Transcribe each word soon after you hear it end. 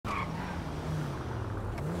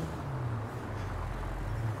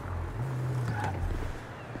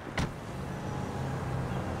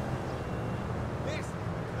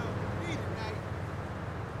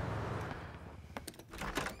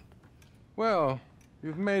Well,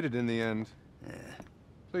 you've made it in the end. Yeah.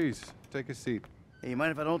 Please, take a seat. Hey, you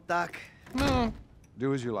mind if I don't, Doc? No.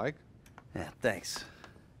 Do as you like. Yeah, thanks.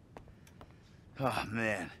 Oh,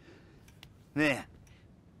 man. Man.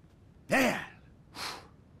 Man!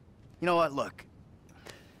 You know what, look.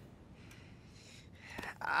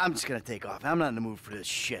 I'm just gonna take off. I'm not in the mood for this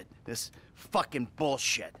shit. This fucking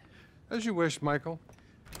bullshit. As you wish, Michael.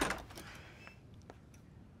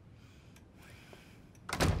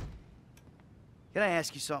 Can I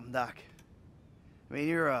ask you something, Doc? I mean,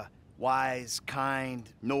 you're a wise, kind,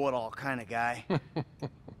 know-it-all kind of guy.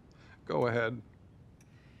 Go ahead. Do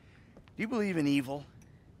you believe in evil?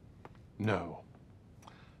 No.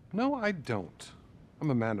 No, I don't. I'm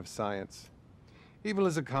a man of science. Evil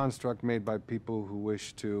is a construct made by people who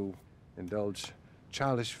wish to indulge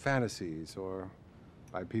childish fantasies, or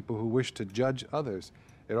by people who wish to judge others.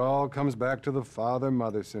 It all comes back to the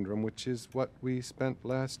father-mother syndrome, which is what we spent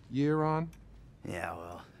last year on. Yeah,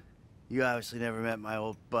 well, you obviously never met my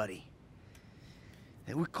old buddy.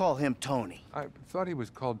 We call him Tony. I thought he was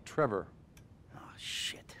called Trevor. Oh,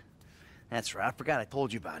 shit. That's right. I forgot I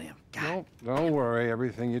told you about him. God. No, don't worry.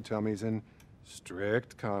 Everything you tell me is in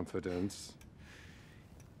strict confidence.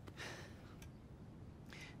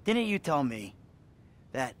 Didn't you tell me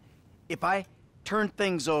that if I turned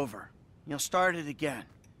things over, started again,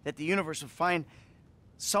 that the universe would find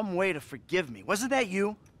some way to forgive me? Wasn't that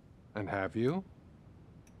you? And have you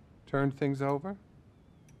turned things over?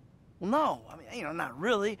 Well, no. I mean, not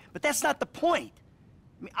really. But that's not the point.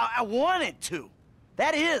 I mean, I wanted to.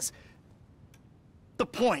 That is the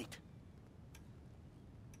point.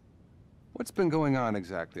 What's been going on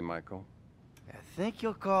exactly, Michael? I think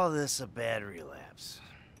you'll call this a bad relapse.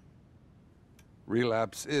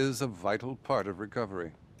 Relapse is a vital part of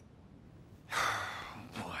recovery.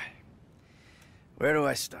 Boy. Where do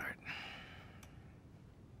I start?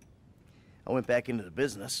 I went back into the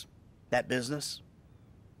business. That business.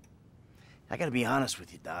 I gotta be honest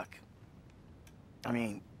with you, Doc. I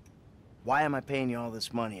mean, why am I paying you all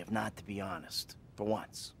this money if not to be honest? For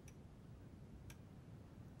once.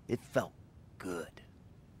 It felt good.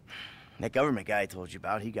 That government guy I told you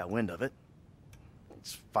about, he got wind of it.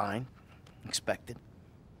 It's fine. Expected.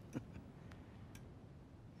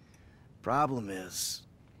 Problem is,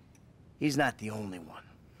 he's not the only one.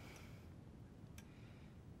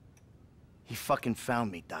 He fucking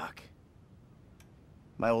found me, Doc.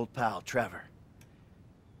 My old pal, Trevor.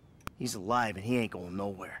 He's alive and he ain't going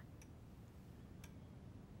nowhere.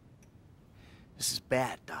 This is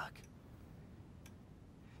bad, Doc.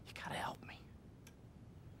 You gotta help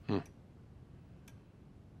me.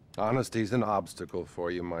 Honesty's an obstacle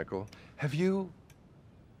for you, Michael. Have you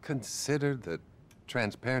considered that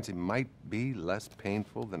transparency might be less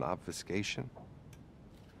painful than obfuscation?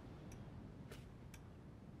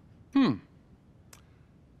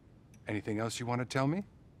 Anything else you want to tell me?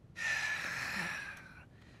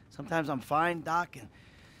 Sometimes I'm fine, Doc, and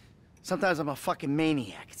sometimes I'm a fucking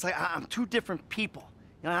maniac. It's like I'm two different people.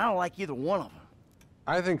 I don't like either one of them.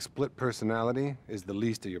 I think split personality is the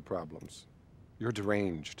least of your problems. You're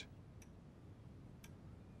deranged.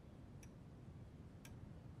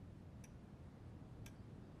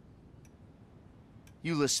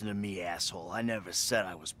 You listen to me, asshole. I never said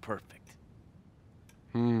I was perfect.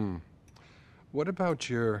 What about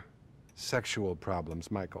your sexual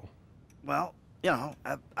problems, Michael? Well,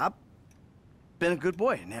 I've been a good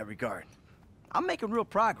boy in that regard. I'm making real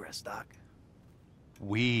progress, Doc.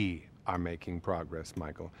 We are making progress,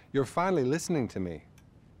 Michael. You're finally listening to me.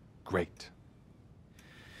 Great.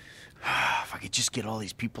 If I could just get all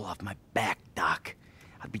these people off my back, Doc,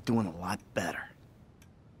 I'd be doing a lot better.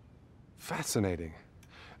 Fascinating.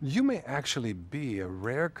 You may actually be a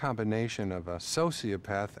rare combination of a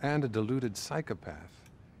sociopath and a deluded psychopath.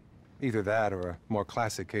 Either that or a more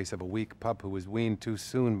classic case of a weak pup who was weaned too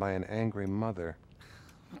soon by an angry mother.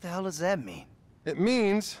 What the hell does that mean? It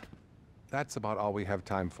means that's about all we have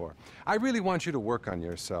time for. I really want you to work on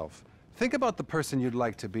yourself. Think about the person you'd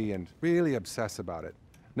like to be and really obsess about it.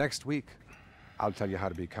 Next week, I'll tell you how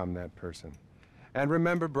to become that person. And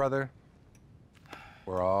remember, brother,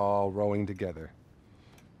 we're all rowing together.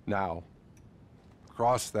 Now,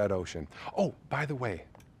 cross that ocean. Oh, by the way,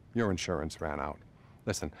 your insurance ran out.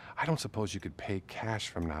 Listen, I don't suppose you could pay cash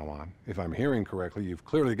from now on. If I'm hearing correctly, you've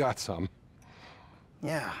clearly got some.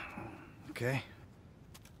 Yeah, okay.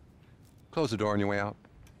 Close the door on your way out.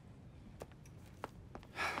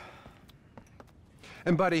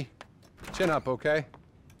 And buddy, chin up, okay?